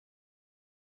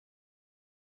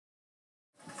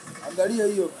Angalia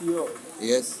hiyo kioo.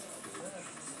 Yes.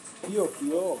 Hiyo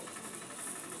kioo.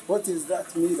 What is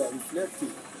that mirror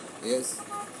reflecting? Yes.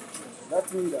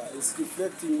 That mirror is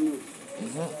reflecting you.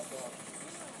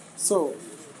 So,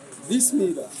 this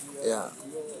mirror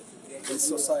is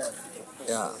society.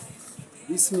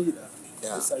 This mirror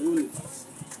is a universe.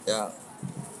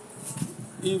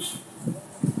 If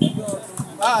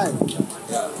I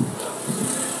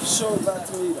show that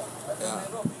mirror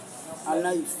a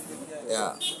knife,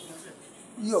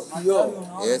 hiyo kioo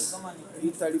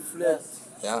ita reflect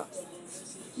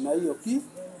na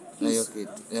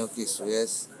hiyo kisu.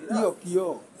 Yes. Hiyo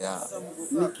kioo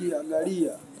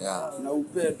nikiangalia na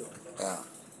upendo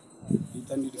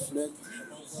itani reflect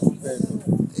upendo.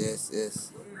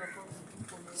 Yes.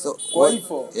 So kwa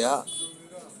hivyo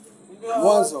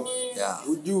mwanzo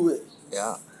ujue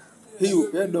hii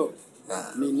upendo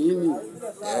ni nini.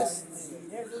 Yes.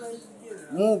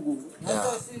 Mungu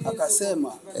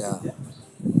akasema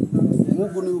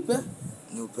Mungu ni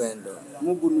upendo.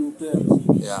 Mungu ni upendo.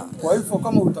 Kwa hivyo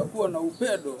kama utakuwa na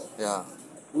upendo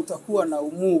utakuwa na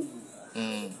umungu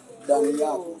ndani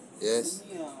yako. Yes.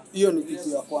 Hiyo ni kitu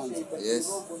ya kwanza. Yes.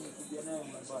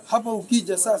 Hapa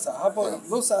ukija sasa, hapa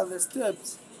those are the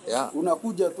steps.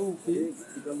 Unakuja tu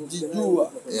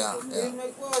ukijijua.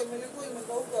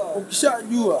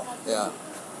 Ukishajua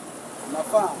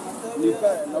nafaa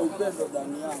nikae na upendo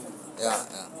ndani yangu.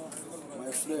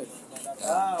 My friend.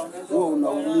 Wewe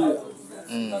unaumia.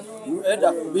 You end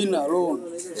up being alone.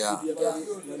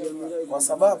 Kwa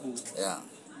sababu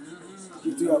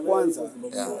kitu ya kwanza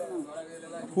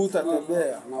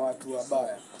hutatembea na watu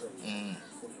wabaya.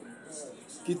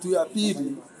 Kitu ya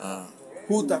pili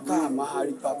hutakaa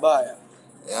mahali pabaya.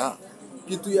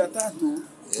 Kitu ya tatu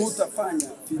hutafanya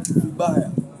vitu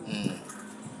vibaya.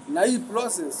 Na hii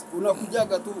process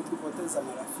unakujaga tu ukipoteza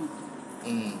marafiki.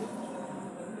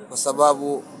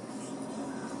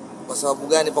 Kwa sababu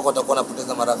gani pako utakuwa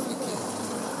unapoteza marafiki?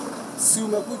 Si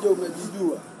umekuja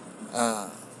umejijua.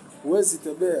 Huwezi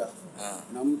tembea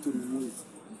na mtu ni mwizi.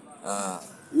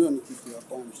 Hiyo ni kitu ya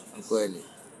kwanza. Ni kweli.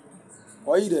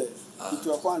 Kwa ile kitu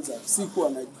ya kwanza sikuwa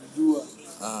najijua.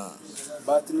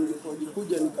 But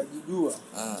nilipokuja nikajijua.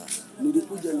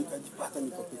 Nilikuja nikajipata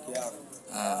niko peke yangu.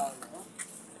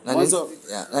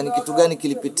 Na ni kitu gani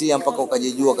kilipitia mpaka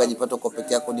ukajijua ukajipata uko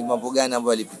peke yako? Ni mambo gani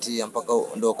ambayo yalipitia mpaka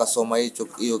ndio ukasoma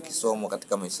hiyo kisomo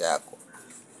katika maisha yako?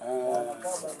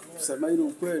 Kusema ile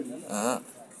ukweli.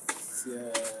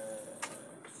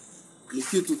 Ni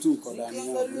kitu tu kwa ndani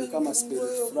yangu. Ni kama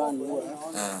spirit fulani huwa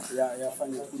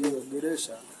yafanya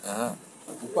kuniogeresha.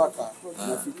 Mpaka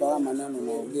nafika hapa maneno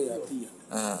naongea pia.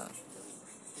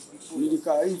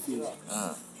 Nilikaa hivi.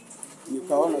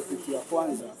 Nikaona kitu ya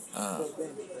kwanza.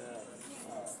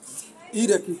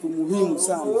 Ile kitu muhimu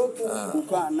sana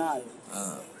kukaa nayo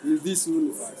in this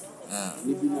universe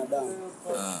ni binadamu.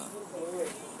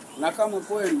 Na kama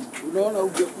kweli unaona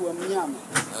ungekuwa mnyama,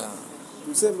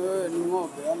 tuseme wewe ni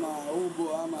ng'ombe ama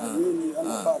ugo ama nini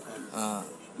ama paka,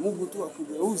 Mungu tu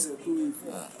akugeuze tu hivi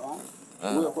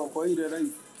wewe kwa ile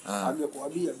life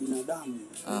angekuambia binadamu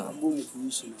ngumu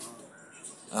kuishi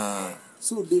na wao.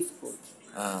 So difficult.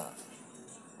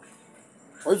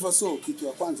 Kwa hivyo kitu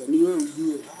ya kwanza ni wewe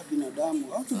ujue binadamu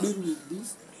how to deal with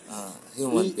this.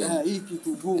 Hii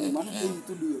kitu gumu, maana hii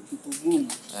tu ndio kitu gumu.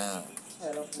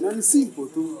 Na ni simple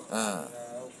tu.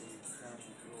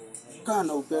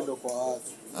 Kana upendo kwa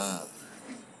watu.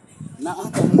 Na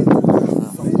hata mtu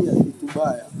akifanyia kitu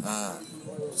baya.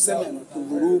 Tuseme na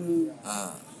kudhulumu.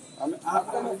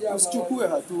 Usichukue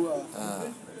hatua.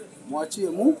 Mwachie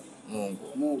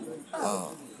Mungu.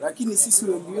 Lakini sisi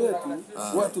wengi wetu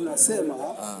watu tunasema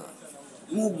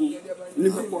Mungu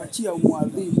nimekuachia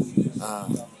umwadhibu.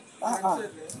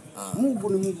 Mungu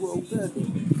ni Mungu wa upendo.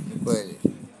 Kweli.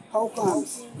 How comes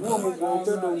Mungu wa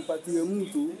upendo umpatie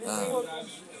mtu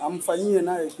amfanyie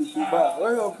naye kitu baya?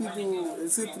 Wewe kitu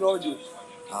is logic.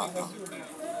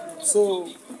 So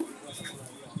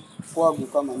kwangu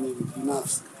kama mimi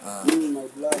binafsi mimi my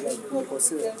brother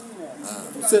nikosea.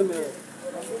 Tuseme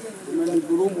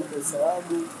umenidhulumu pesa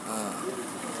yangu.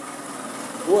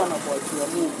 Huwa nakuachia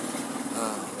Mungu.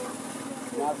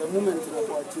 Na the moment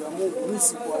nakuachia Mungu, mimi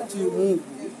sikuachii Mungu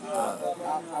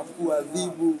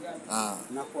akuadhibu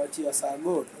na kuachia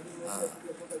sagoto.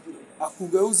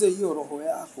 Akugeuze hiyo roho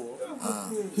yako.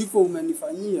 Hivyo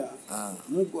umenifanyia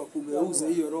Mungu akugeuze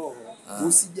hiyo roho.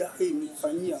 Usijahi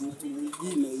nifanyia mtu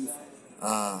mwingine hivyo.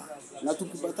 Na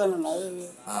tukipatana na wewe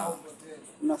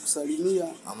nakusalimia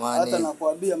hata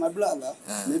nakwambia mablala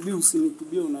maybe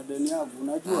usinikubie una deni yangu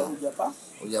unajua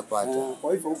hujapata.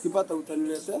 Kwa hivyo ukipata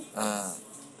utaniletea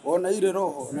ona ile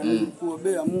roho na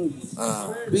nilikuombea Mungu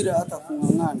bila hata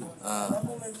kung'ang'ana.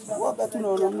 Wakati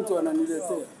tunaona mtu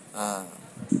ananiletea.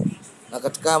 Na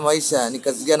katika maisha ni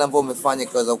kazi gani ambayo umefanya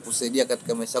ikaweza kukusaidia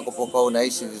katika maisha yako mpaka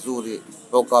unaishi vizuri,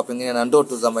 mpaka pengine na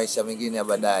ndoto za maisha mengine ya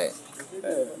baadaye?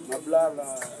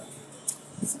 Mablala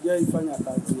sijaifanya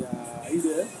kazi ya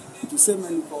ile tuseme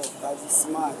niko kazi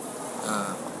smart.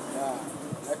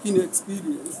 Lakini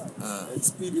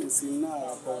experience in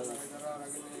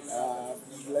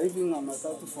driving a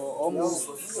matatu for almost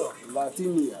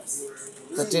 13 years.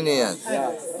 13 years?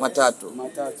 Matatu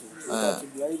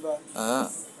driver.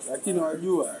 Lakini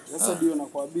wajua, sasa ndio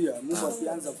nakwambia, Mungu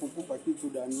akianza kukupa kitu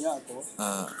ndani yako,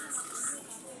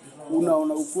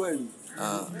 unaona ukweli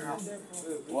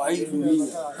wa hii dunia.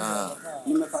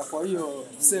 Nimekaa kwa hiyo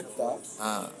sekta,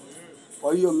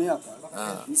 kwa hiyo miaka,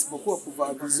 isipokuwa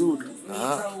kuvaa vizuri,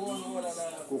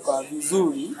 kukaa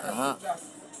vizuri,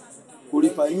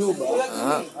 kulipa nyumba,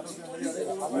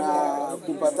 na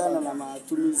kupatana na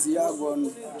matumizi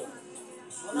yangu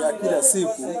ya kila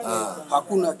siku,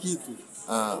 hakuna kitu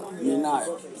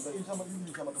ninayo.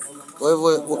 Kwa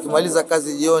hivyo ukimaliza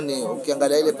kazi jioni,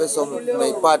 ukiangalia ile pesa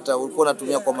umeipata, ulikuwa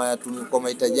unatumia kwa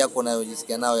mahitaji yako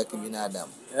unayojisikia nayo ya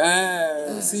kibinadamu.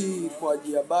 Si kwa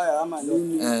njia baya ama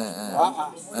nini.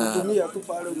 Kutumia tu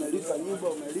pale, umelipa nyumba,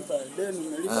 umelipa deni,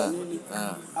 umelipa nini.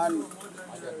 And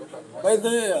by the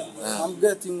way, I'm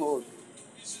getting old.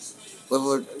 Kwa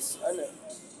hivyo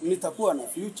nitakuwa na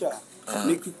future.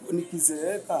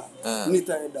 Nikizeeka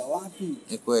nitaenda wapi?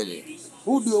 Ni kweli.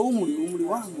 Huu ndio umri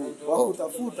wangu wa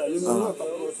kutafuta ninunue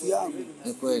ploti yangu.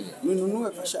 Ni kweli.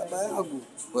 Ninunue kashamba yangu.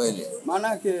 Kweli. Maana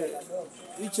yake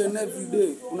each and every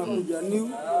day unakuja new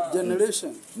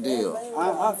generation. Ndio.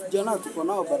 Vijana tuko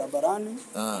nao barabarani,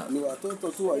 ni watoto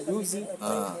tu wajuzi,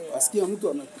 wasikia mtu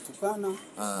amekutukana.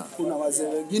 Kuna wazee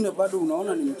wengine bado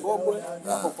unaona ni mkogwe,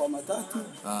 wako kwa matatu.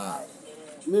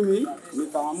 Mimi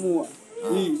nikaamua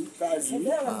hii kazi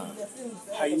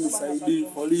hainisaidii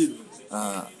polini.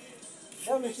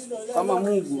 Kama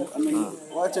Mungu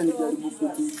wacha nijaribu kitu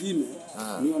kingine,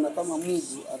 niona kama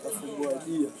Mungu atafungua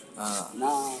njia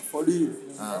na polini,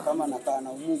 kama nakaa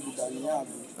na Mungu ndani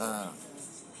yangu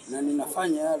na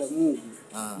ninafanya yale Mungu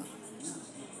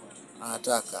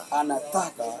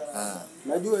anataka.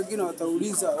 Najua wengine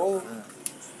watauliza,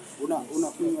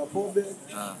 unakunywa pombe,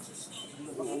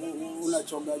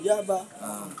 unachoga jaba.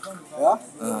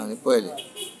 Ni kweli.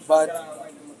 But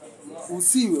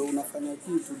usiwe unafanya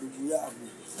kitu ndugu yangu.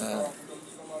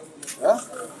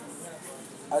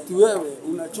 Ati wewe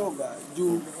unachoga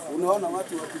juu unaona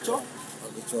watu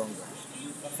wakichonga.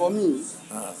 For me,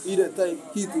 ile type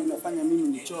kitu inafanya mimi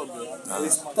nichoge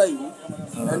is time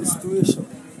and situation.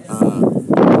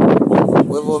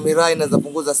 Kwa hivyo miraa inaweza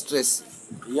punguza stress.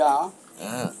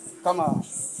 Kama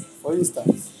for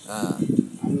instance,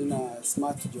 I'm in a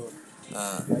smart job.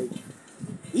 Like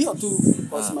hiyo tu,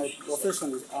 because my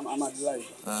profession is I'm a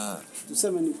driver.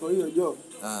 Tuseme niko hiyo job.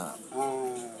 Na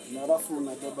alafu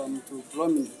nabeba mtu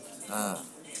prominent.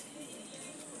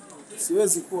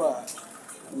 Siwezi kuwa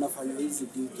nafanya hizi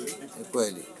vitu. Ni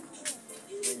kweli.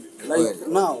 Like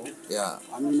now,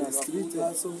 I'm in a street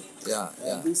hustle.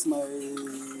 This is my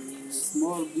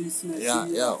small business.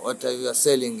 What are you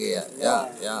selling here?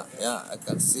 I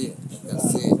can see.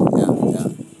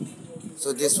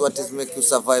 So this what is make you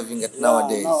surviving at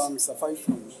nowadays? Now I'm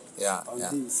surviving.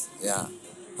 This.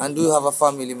 And do you have a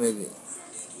family maybe?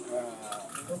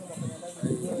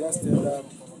 I just end up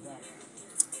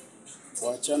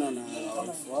kuachana na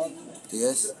wife wangu.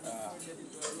 Yes.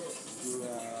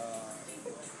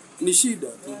 Ni shida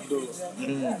tu.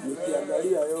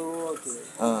 Nikiangalia yote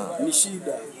ni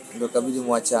shida. Ndio kabidi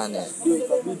muachane. Ndio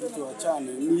ikabidi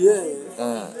tuachane. Ni yeye.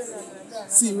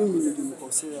 Si mimi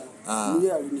nilimkosea. Ni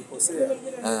yeye alinikosea.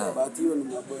 But hiyo ni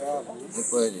mambo yako. Ni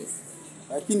kweli.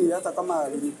 Lakini hata kama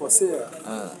alinikosea,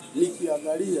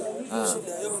 nikiangalia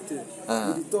shida yote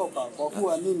ilitoka kwa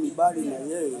kuwa mimi bali na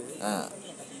yeye.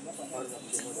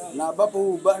 Na ambapo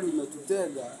huu bali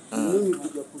umetutega, mimi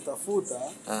kuja kutafuta.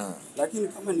 Lakini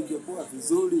kama ningekuwa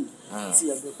vizuri,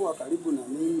 si angekuwa karibu na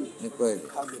mimi. Ni kweli.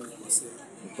 Hangenikosea.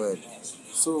 Ni kweli.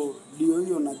 So ndio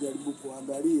hiyo najaribu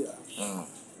kuangalia.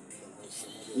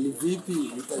 Ni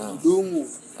vipi nitajidumu,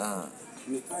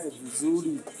 nikae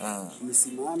vizuri,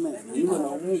 nisimame, niwe na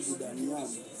Mungu ndani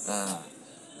yangu.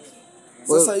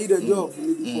 Sasa ile job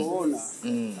nilipoona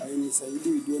hainisaidii,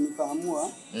 ndio nikaamua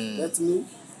let me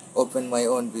open my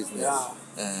own business.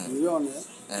 Nione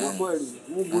na kweli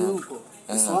Mungu yuko.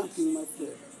 It's working my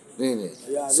friend. Really?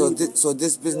 So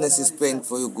this business is paying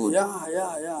for you good?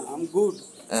 I'm good.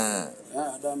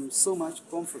 And I'm so much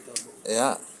comfortable.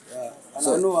 And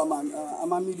So I know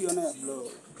I'm a millionaire, bro.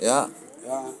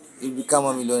 You become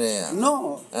a millionaire?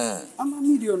 No. I'm a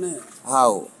millionaire.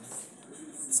 How?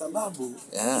 Sababu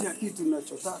kila kitu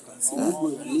ninachotaka si Mungu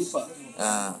ananipa.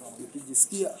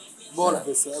 Nikijisikia bora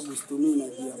pesa yangu situmii na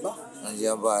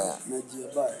njia mbaya.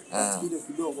 Kile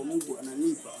kidogo Mungu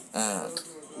ananipa.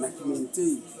 Na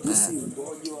kimentei si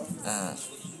mgojwa.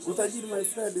 Utajiri, my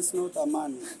friend, is not a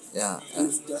money.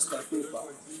 It's just a paper.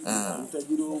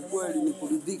 Utajiri wa kweli ni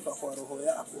kuridhika kwa roho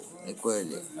yako. Ni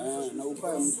kweli. Na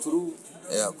ukae mtrue.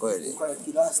 Kweli. Ukae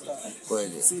kilasta.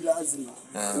 Kweli. Si lazima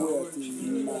uwe ati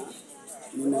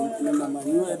nina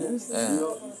manywele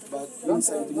but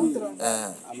inside me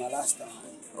I'm a rasta.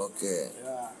 Okay.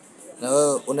 Na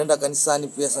wewe unaenda kanisani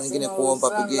pia saa nyingine kuomba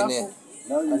pengine?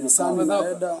 Kanisani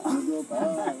naenda,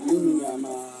 mimi ni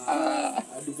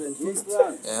Adventist.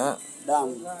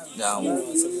 Damu.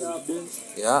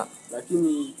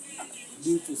 Lakini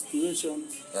due to situations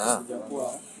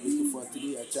sijakuwa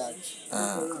nikifuatilia church.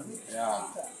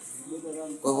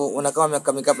 Kwa hivyo unakaa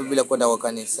miaka mingapi bila kwenda kwa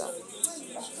kanisa?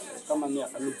 Kama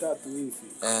miaka 3 hivi.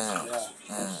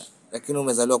 Lakini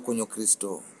umezaliwa kwenye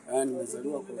Kristo.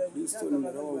 Nimezaliwa kwa Kristo,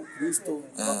 nimeoa Kristo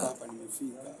mpaka hapa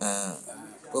nimefika.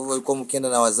 Kwa hivyo ulikuwa mkienda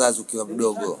na wazazi ukiwa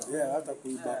mdogo? Hata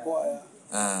kuiba kwaya.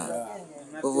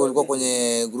 Kwa hivyo ulikuwa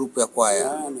kwenye grupu ya kwaya?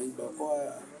 Naiba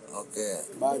kwaya. Okay.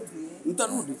 But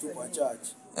nitarudi tu kwa church.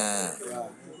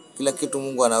 Kila kitu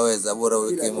Mungu anaweza, bora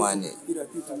uweke imani. Kila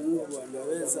kitu Mungu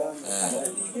anaweza.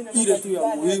 Ile tu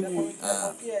ya muhimu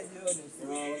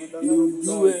ni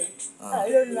ujue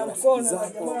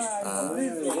zako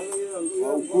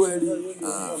wa ukweli.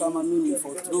 Kama mimi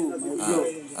for true my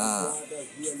God,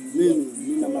 mimi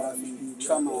nina marafiki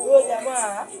kama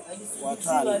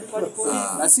watano.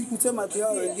 Na si kusema ati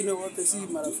hao wengine wote si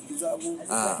marafiki zangu,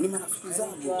 ni marafiki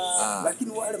zangu.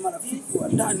 Lakini wale marafiki wa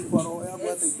ndani kwa roho yangu,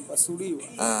 hata ikipasuliwa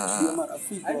ndio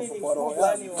marafiki wako kwa roho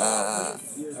yangu.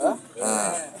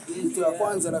 Mtu wa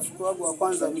kwanza, rafiki wangu wa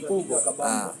kwanza mkubwa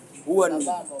huwa ni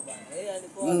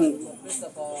Mungu.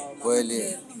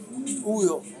 Kweli.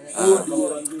 Huyo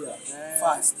ndio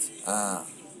first.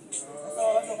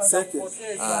 Second,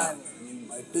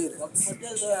 my parents.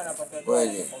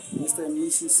 Kweli. Mr. and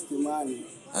Mrs. Kimani.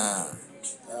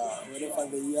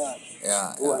 Wherever they are.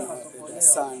 Huwa nawapenda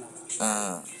sana.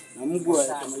 Na Mungu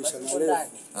aweke maisha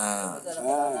marefu.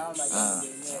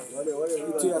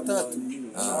 Kitu ya tatu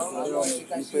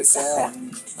ni pesa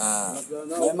yangu.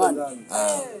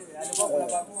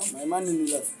 My money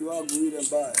ni rafiki wangu ile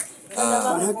mbaya.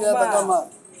 Manake hata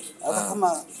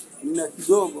kama nina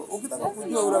kidogo, ukitaka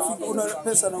kujua urafiki, una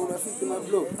pesa na urafiki na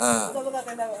bro.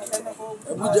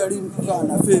 Hebu jaribu kukaa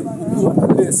na fame ukiwa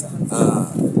na pesa.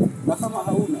 Na kama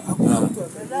hauna, hakuna mtu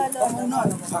atajua. Kama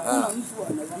unayo, hakuna mtu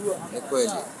anajua. Ni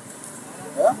kweli.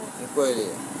 Ni kweli.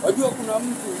 Wajua kuna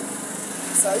mtu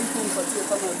sasa hivi umpatie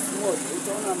kama 1000,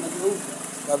 utaona anageuka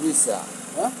kabisa.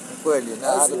 Ni kweli. Na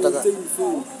hata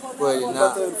kweli,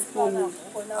 na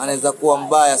anaweza kuwa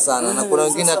mbaya sana. Na kuna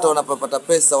wengine hata wanapopata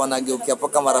pesa wanageukia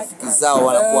paka marafiki zao,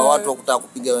 wanakuwa watu wa kutaka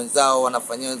kupiga wenzao,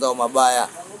 wanafanyia wenzao mabaya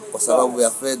kwa sababu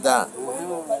ya fedha.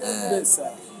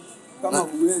 Pesa kama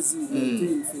huwezi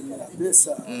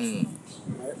pesa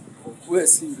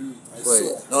huwezi. Kweli.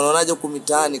 Na unaonaje huko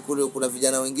mitaani kule kuna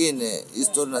vijana wengine,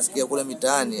 story nasikia kule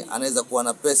mitaani, anaweza kuwa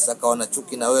na pesa akawa na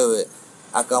chuki na wewe,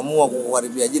 akaamua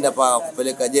kukuharibia jina paka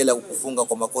kupeleka jela, kukufunga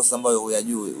kwa makosa ambayo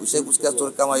huyajui. Ushawahi kusikia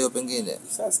story kama hiyo pengine?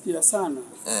 Sasikia sana.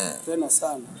 Tena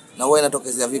sana. Na wewe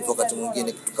inatokezea vipi wakati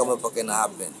mwingine kitu kama paka ina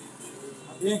happen?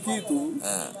 Hii kitu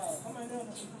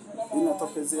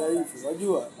inatokezea hivi.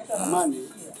 Wajua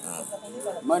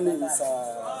money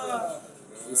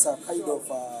is a kind of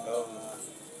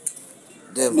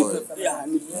devil.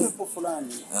 Ni pepo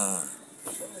fulani.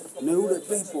 Ni ule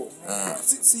pepo.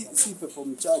 Si pepo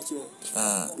mchache.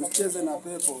 Ucheze na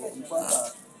pepo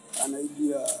mpaka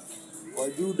anaibia kwa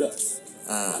Judas.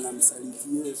 Anamsaliti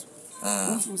Yesu.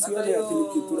 Usione ati ni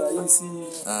kitu rahisi.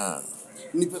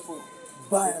 Ni pepo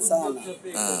baya sana.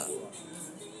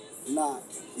 Na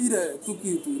ile tu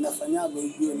kitu inafanyaga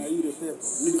ujue na ile pepo.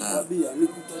 Nilikwambia ni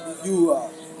kutojijua.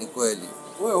 Ni kweli.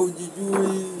 Wewe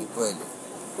hujijui. Ni kweli.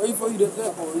 Kwa hivyo ile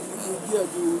pepo ikijia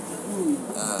juu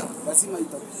lazima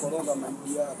itakukoroga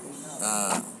maidi yako.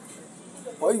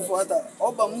 Kwa hivyo hata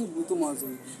omba Mungu tu mwanzo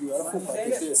ujijue, alafu upate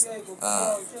pesa.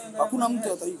 Hakuna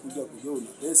mtu atakuja kujua una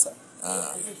pesa.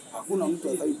 Hakuna mtu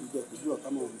atakuja kujua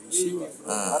kama umeishiwa.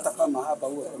 Hata kama hapa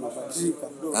huwa tunabadilika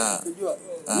bro. Unajua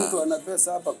mtu ana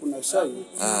pesa hapa kuna shine.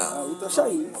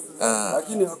 Utashine.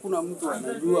 Lakini hakuna mtu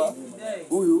anajua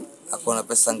huyu akona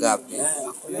pesa ngapi.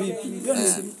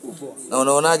 Na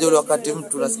unaonaje ule wakati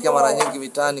mtu unasikia mara nyingi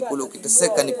mitaani kule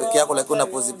ukiteseka ni peke yako, lakini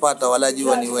unapozipata wala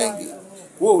jua ni wengi.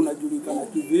 Wewe unajulikana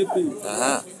kivipi?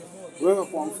 wewe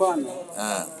kwa mfano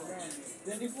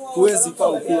huwezi kaa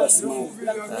ukiwa smart.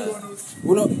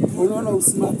 Unaona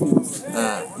usmartness.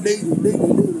 Daily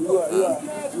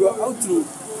your outlook.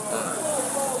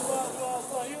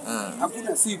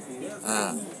 Hakuna siku.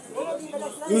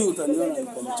 Mimi utaniona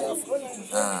niko mchafu.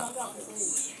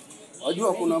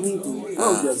 Wajua kuna mtu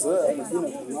wewe hujazoea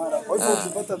lakini kumara. Kwa hivyo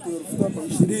ukipata tu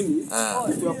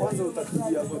 20,000 kitu ya kwanza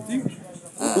utakimbia boti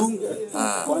udunge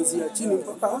kuanzia chini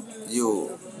mpaka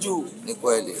juu. Ni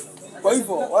kweli. Kwa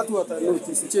hivyo watu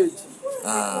watanotice change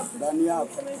ndani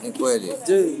yako. Ni kweli.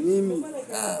 Je, mimi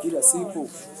kila siku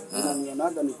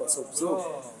unanionaga niko soft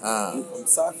niko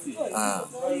msafi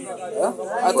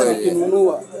hata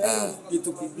nikinunua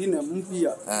kitu kingine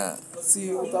mpya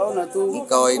si utaona tu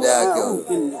kawaida yake.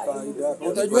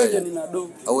 Utajuaje nina do?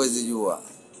 Hauwezi jua.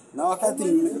 Na wakati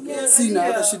sina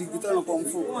hata shilingi 5 kwa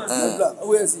mfuko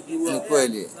huwezi jua. Ni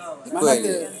kweli. Ni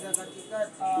kweli.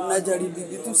 Najaribu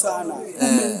vitu sana.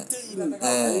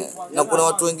 Na kuna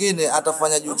watu wengine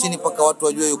atafanya juu chini paka watu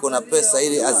wajue yuko na pesa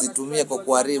ili azitumie kwa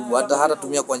kuharibu, hata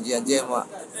tumia kwa njia njema.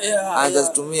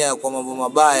 Anazitumia kwa mambo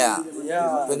mabaya.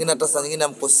 Pengine hata saa nyingine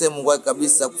amkosee Mungu wake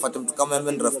kabisa kufuata mtu kama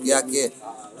yeye ni rafiki yake.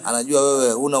 Anajua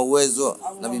wewe huna uwezo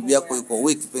na bibi yako yuko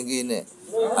weak, pengine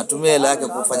atumie hela yake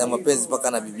kufanya mapenzi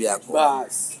paka na bibi yako.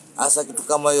 Basi hasa kitu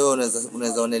kama hiyo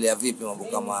unaweza onelea vipi mambo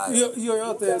kama hayo? Hiyo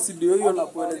yote si ndio hiyo na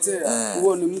kuelezea.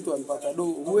 Huo ni mtu anapata do,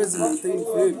 huwezi maintain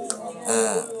fame.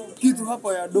 Kitu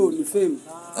hapa ya do ni fame.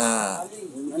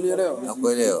 Unanielewa?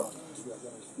 Nakuelewa.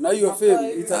 Na hiyo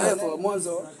fame italetwa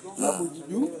mwanzo na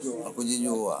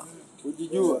kujijua.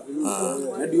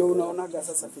 Na ndio unaonaga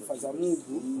sasa sifa za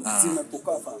Mungu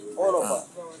zimekukafa all over.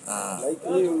 Like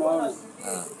mimi unaona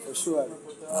for sure.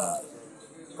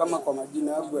 Kama kwa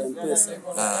majina yangu ya M-Pesa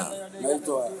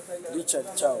naitwa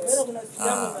Richard Charles.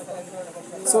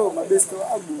 So mabesto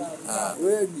wangu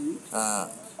wengi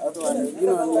hata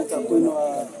wengine wanaita Queen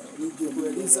wa Mjukuu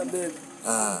Elizabeth.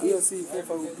 Hiyo si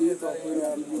sifa ukiitwa Queen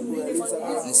wa Mjukuu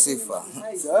Elizabeth. Ni sifa.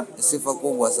 Ni sifa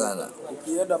kubwa sana.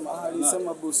 Ukienda mahali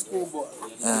sema boss kubwa.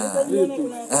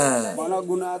 Vipi?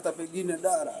 Mwanangu na hata pengine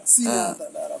dara. Sina hata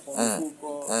dara kwa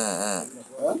mfuko.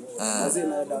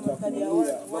 Nazina naenda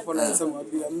kununulia. Hapo nasema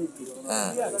bia mtu.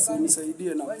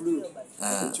 Usinisaidie na blue.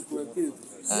 Uchukue kitu.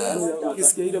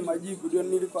 Ukisikia ile majibu ndio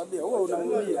nilikwambia wewe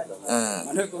unaumia.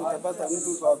 Maana utapata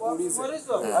mtu kwa kuuliza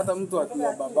hata mtu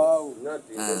akiwa babao.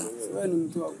 Wewe ni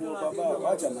mtu akiwa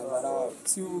babao, acha madharau.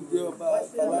 Si ugeuba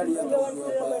fadhali hata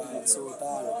ugeuba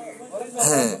sultani.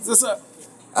 Sasa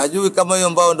ajui kama hiyo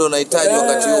mbao ndio unahitaji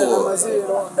wakati huo.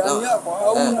 Ndani yako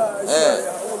hauna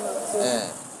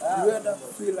you end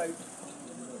up feel like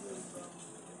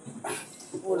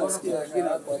unasikia kile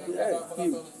kwa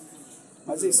Kim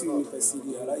mazee si ni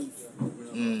pasiri ya life.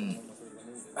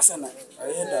 Sasa na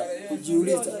aenda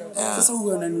kujiuliza. Sasa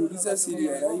huyu ananiuliza siri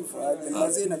ya life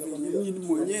mazee na mimi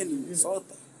mwenyewe ni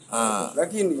sota.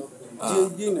 Lakini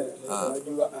jingine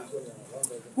unajua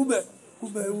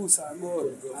kumbe huu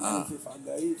sagori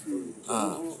ananifaga hivi.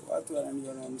 Watu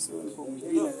wananiona msoni kwa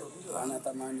mwingine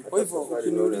anatamani. Kwa hivyo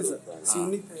ukiniuliza si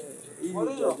unipe hii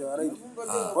mtaja wa life.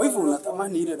 Kwa hivyo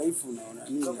unatamani ile life unaona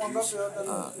nini?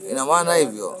 Ina maana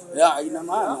hivyo? Ya ina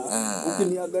maana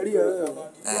ukiniangalia wewe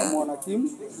unaona Kim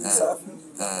safi.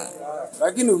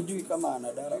 Lakini hujui kama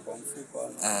ana dara kwa mfuko.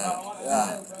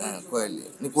 Kweli.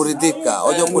 Ni kuridhika.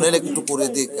 Hoja kuna ile kitu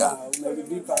kuridhika.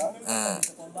 Umeridhika.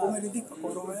 Umeridhika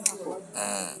kwa roho yako.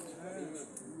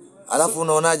 Alafu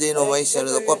unaonaje ino maisha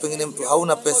unaweza kuwa pengine mtu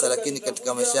hauna pesa lakini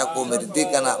katika maisha yako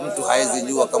umeridhika na mtu haezi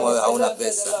jua kama wewe hauna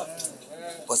pesa.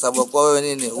 Kwa sababu kwa wewe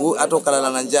nini? Hata ukalala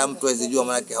na njaa mtu haezi jua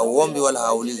maana yake hauombi wala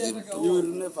haulizi mtu. You will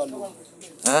never know.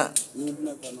 You will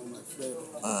never know my friend.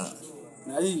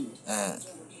 Na hii.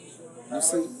 You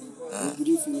say you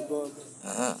believe in God.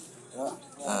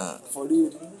 For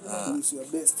you, he's your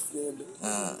best friend.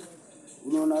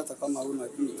 Unaona hata kama huna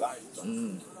kitu.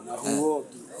 Na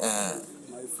huogi.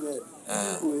 My friend,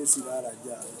 huwezi lala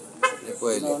njaa. Ni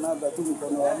kweli. Unaona tu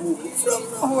mkono wa Mungu from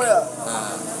nowhere.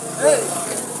 Hey.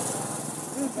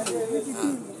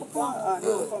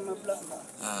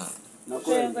 Na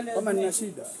kweli kama nina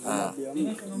shida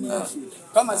nina shida.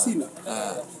 Kama sina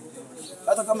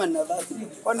hata kama nina dhati,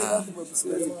 kwani dhati kwa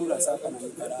siwezi kula saka na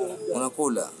nikarara.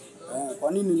 Unakula?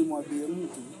 Kwa nini nimwambie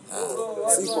mtu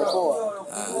siko poa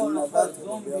nina dhati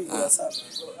kwa kula saka?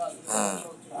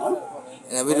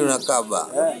 Inabidi unakaba.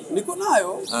 Niko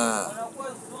nayo.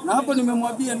 Na hapo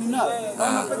nimemwambia ninayo.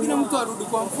 Kama pengine mtu arudi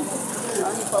kwa mfuko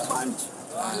anipa punch.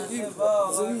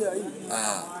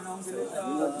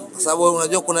 Kwa sababu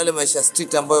unajua kuna ile maisha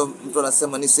street ambayo mtu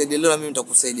anasema nisaidie leo na mimi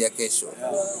nitakusaidia kesho.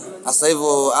 Sasa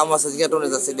hivyo ama sasa zingine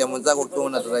unaweza saidia mwenzako kwa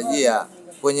unatarajia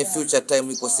kwenye future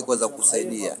time iko siku za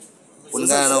kusaidia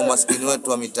kulingana na umaskini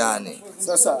wetu wa mitaani.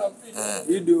 Sasa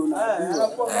hii ndio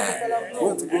unajua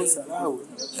what goes around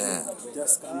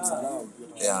just comes around.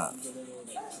 Yeah.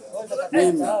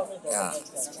 Mimi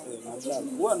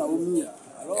huwa naumia.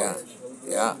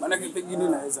 Yeah. Maana pengine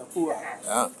naweza kuwa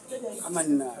kama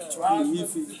nina chwani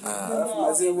hivi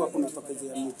mazee huwa kuna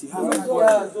tokezea mitihani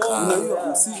kuna hiyo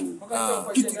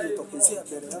 50 kitu kinatokezea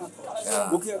mbele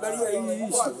yako. Ukiangalia hii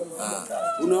issue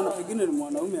unaona pengine ni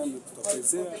mwanaume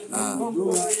ametokezea na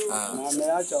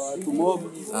ameacha watu mob.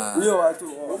 Hiyo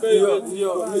watu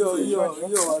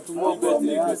watu mob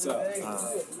wameacha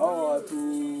hao watu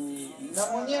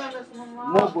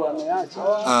mob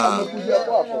ameacha amekuja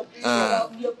kwako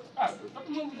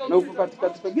na uko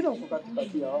katikati pengine uko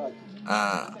katikati ya watu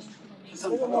sasa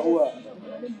huwa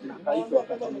nakaitwa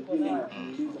wakati mwingine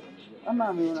nakuuliza ama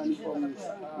ameona niko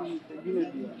pengine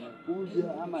ndio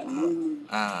anakuja ama nini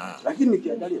lakini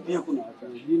nikiangalia pia kuna watu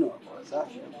wengine wako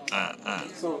wasafi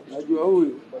so najua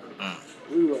huyu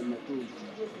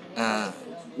ametunza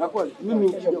na kweli mimi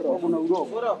ukija kwa kuna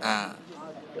urogo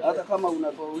hata kama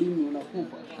unatoa ulimi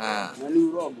unakufa na ni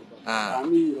urogo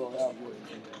mimi roho yangu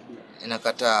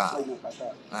inakataa.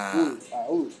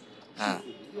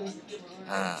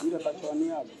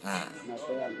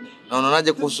 Na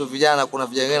unaonaje kuhusu vijana? Kuna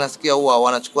vijana wengine nasikia huwa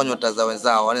wanachukua nyota za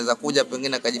wenzao, wanaweza kuja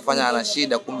pengine akajifanya ana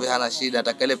shida kumbe hana shida,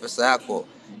 atakale pesa yako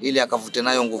ili akavute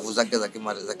nayo nguvu zake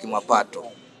za kimapato.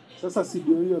 Sasa si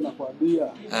ndio hiyo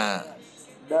nakwambia.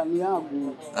 Ndani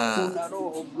yangu kuna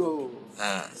roho bro.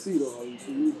 Si roho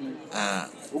hivi.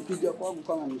 Ukija kwangu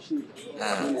kama ni shida,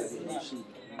 ni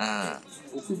shida.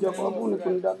 Ukija kwangu ni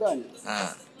kunidanganya.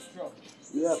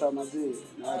 Yeye kama mzee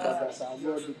na dada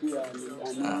Sagodi pia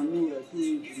ananiamini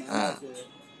tu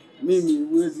mimi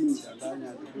huwezi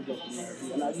nidanganya kuja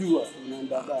kuniambia najua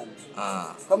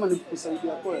unandanganya kama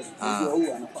nikusaidia kweli ndio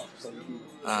huwa anafaa kusaidia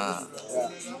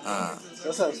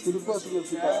sasa tulikuwa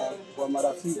tumefika kwa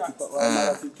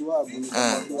marafiki wangu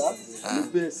nikamwambia ni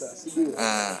pesa sio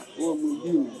huo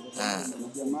mwingine ni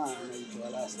jamaa anaitwa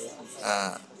Lasa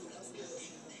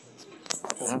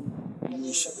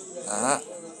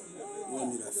huyo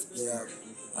ni rafiki yangu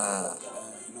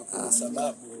na kwa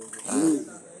sababu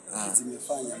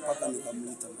zimefanya mpaka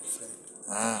nikamuita my friend.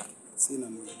 Sina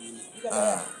mwingine.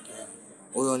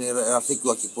 Huyo ni rafiki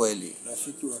wa kikweli.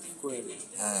 Rafiki wa kikweli.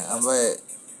 Ambaye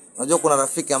unajua kuna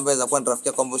rafiki ambaye za kwenda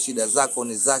rafiki kwamba shida zako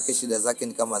ni zake, shida zake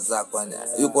ni kama zako. Yani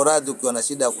yuko radhi ukiwa na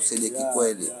shida ya kusaidia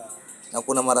kikweli. Na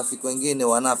kuna marafiki wengine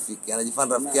wanafiki,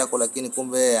 anajifanya rafiki yako lakini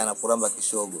kumbe yeye anakuramba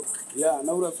kishogo.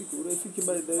 Na urafiki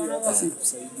by the way hata si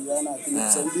kusaidiana,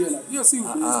 tunakusaidia na hiyo si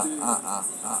ubesti.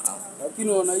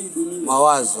 Lakini unaona hii dunia.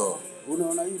 Mawazo.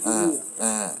 Unaona hii dunia.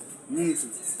 Mtu.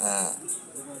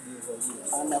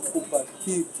 Anakupa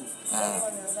kitu.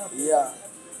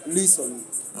 Listen.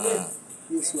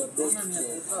 Yes, you are best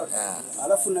friend.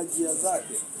 Alafu na njia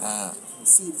zake.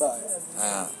 Si baya.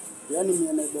 Yaani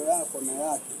mienendo yako na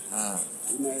yake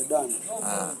inaendana.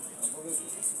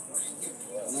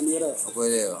 Unanielewa?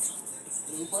 Kuelewa.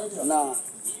 Na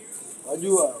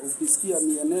wajua ukisikia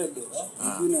mienendo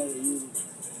nyingine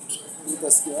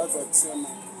utasikia watu wakisema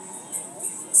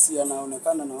si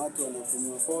anaonekana na watu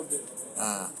wanakunywa pombe.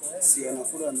 Si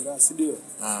anakula mirasi ndio.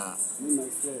 Mimi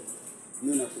my friend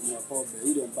mimi nakunywa pombe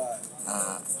ile mbaya.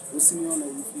 Usinione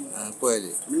hivi.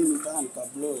 Kweli. Mimi nitani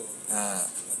kablo.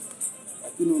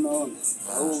 Lakini unaona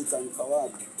au utanka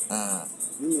wapi?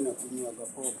 Mimi nakunywa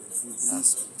pombe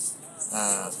hizo.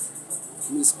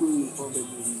 Mimi sikunywi pombe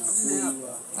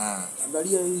ninakunywa.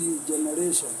 Angalia hii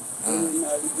generation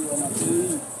inaharibiwa na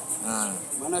hii.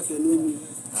 Maana nini?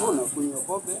 Unakunywa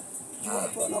pombe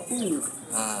watu wanakunywa.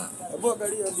 Hebu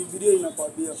angalia Biblia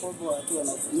inakwambia pombe watu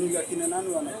wanakunywa, lakini nani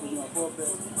wanakunywa pombe?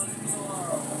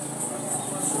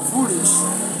 Foolish.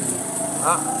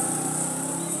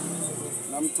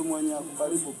 Na mtu mwenye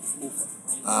karibu kufa.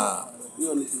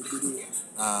 Hiyo ni Biblia.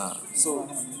 So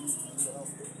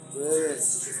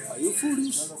are you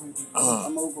foolish?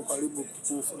 Ama uko karibu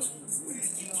kufa.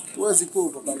 Huwezi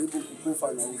kuwa karibu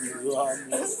kufa na umri wako.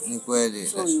 Ni kweli.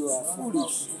 So you are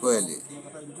foolish. Kweli.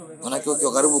 Maana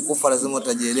ukiwa karibu kufa lazima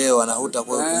utajielewa na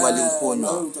hutakuwa kubali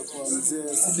ukunywa.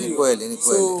 Ni kweli, ni kweli.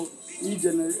 So hii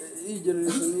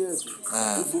generation yetu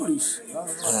ni foolish.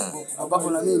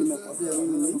 Ambapo na mimi nimekwambia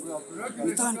mimi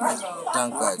ni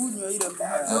tanka. Kunywa ile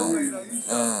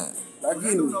mbaya.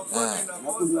 Lakini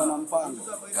nakunywa na mpango.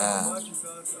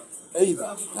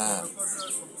 Aidha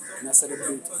na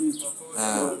celebrate kitu.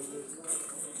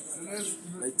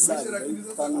 like sad,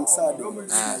 like coming sad.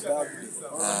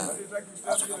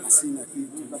 Hata kama sina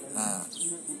kitu.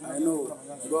 I know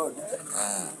God.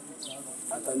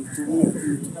 Atanitumia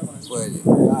kitu. Kweli.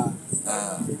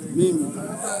 Mimi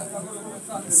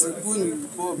sikunywi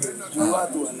pombe, juu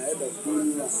watu wanaenda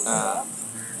kunywa.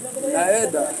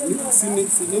 Naenda, si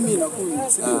mimi nakunywa,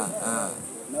 si ndio?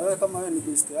 Na wewe kama wewe ni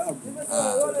best yangu,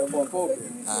 kwa pombe,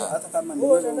 hata kama ni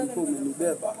wewe ulikuwa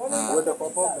umenibeba, uende kwa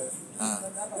pombe,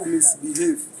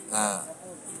 misbehave.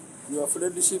 Your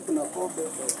friendship na pombe,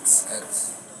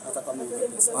 hata kama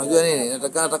unajua nini?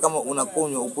 Inatakana hata kama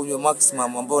unakunywa, ukunywe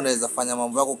maximum ambao unaweza fanya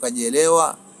mambo yako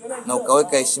kajielewa na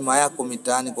ukaweka heshima yako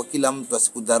mitaani kwa kila mtu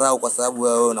asikudharau kwa sababu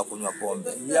wewe unakunywa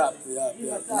pombe.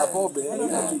 Na pombe,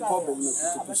 pombe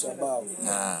inakutupisha bao.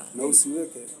 Na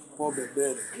usiweke pombe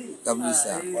mbele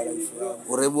kabisa.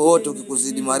 Urembo wote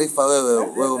ukikuzidi maarifa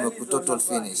wewe umekutotal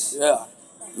finish.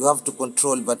 You have to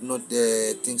control but not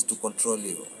the things to control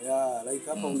you. Like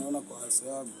hapa unaona kwa hasa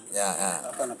yangu.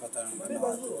 Hapa napata na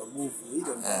watu wa nguvu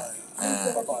ile mbaya.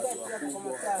 Hapa watu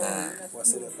wakubwa wa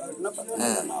serikali.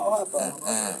 Napata nao hapa.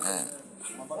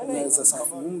 Naweza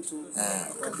safu mtu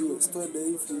kwa hiyo story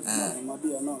hivi na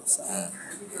mabia nao sana.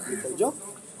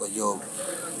 Kwa job.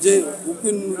 Je,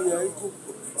 ukinunulia huko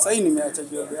sasa nimeacha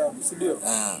job yangu, si ndio?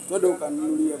 Twende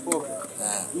ukanunulia pombe.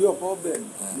 Hiyo pombe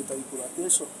nitaikula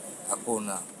kesho.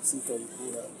 Hakuna.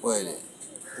 Sitaikula. Kweli.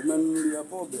 Umenunulia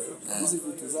pombe, hizi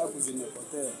vitu zako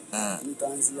zimepotea.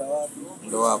 Nitaanzia wapi?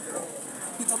 Ndo hapo.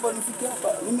 Kitambo nifike hapa,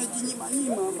 nimejinyima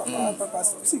mpaka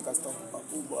si customer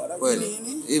pakubwa.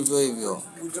 Lakini hivyo.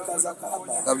 Kujikaza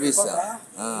hapa. Kabisa.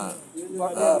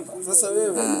 Sasa wewe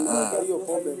unaweka hiyo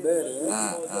pombe mbele.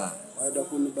 Baada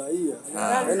kunibaia.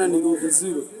 Tena nirudi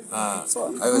zero.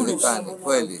 Haiwezekani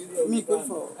kweli. Mimi kwa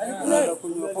hivyo naenda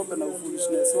kunywa pombe na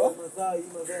foolishness wa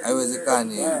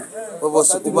haiwezekani. Kwa hivyo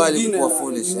usikubali kuwa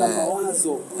foolish.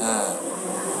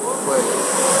 Kweli.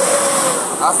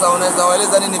 Sasa unaweza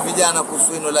waeleza nini vijana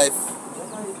kuhusu ino life?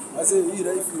 Sasa hii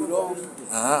life ni long.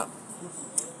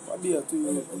 Kwambia tu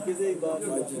majibu.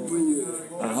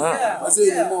 Sasa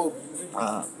ni mob.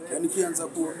 Yaani kianza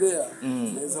kuongea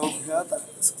naweza ongea hata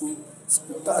siku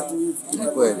tatu hivi.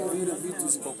 Kweli. Vile vitu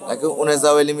ziko kwa. Lakini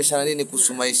unaweza uelimisha nini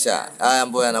kuhusu maisha haya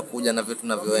ambayo yanakuja na vitu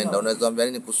tunavyoenda? Unaweza ambia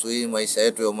nini kuhusu hii maisha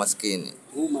yetu ya umaskini?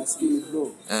 Umaskini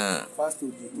bro. First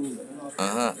ujitume.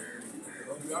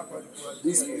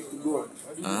 Respect God.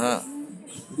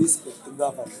 Respect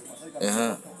government.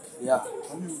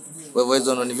 Kwa hivyo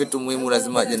hizo ni vitu muhimu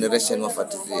lazima generation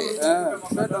wafuatilie.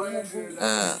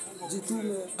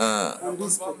 Jitume and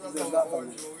respect the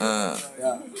government.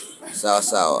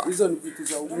 Sawa. Hizo ni vitu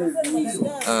za Mungu hizo.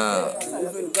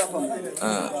 Even government.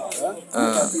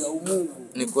 Ya Mungu.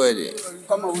 Ni kweli.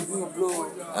 Kama ujui bro.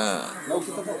 Na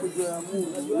ukitaka kujua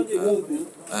Mungu.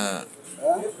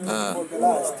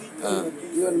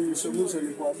 Hiyo ni mwisho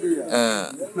ni kuambia.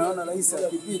 Naona rais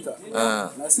akipita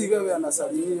na si wewe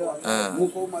anasalimia,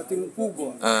 mko umati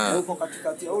mkubwa na uko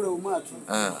katikati ya ule umati.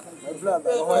 My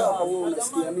brother, wewe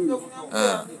unasikia nini?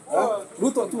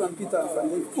 Ruto tu ampita afanye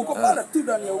hivi. Uko pale tu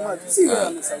ndani ya umati, si wewe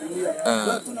anasalimia.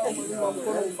 Na tunaomba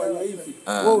mkono ufanye hivi.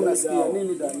 Wewe unasikia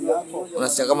nini ndani yako?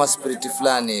 Unasikia kama spirit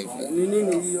fulani hivi. Ni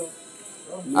nini hiyo?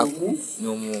 Ni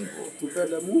Mungu.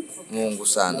 Tupende Mungu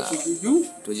sana.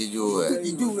 Tujijue.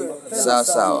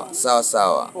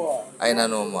 Sawa. Aina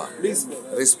noma.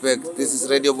 Respect. This is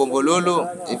Radio Bombolulu.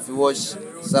 If you watch,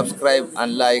 subscribe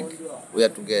and like. We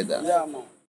are together.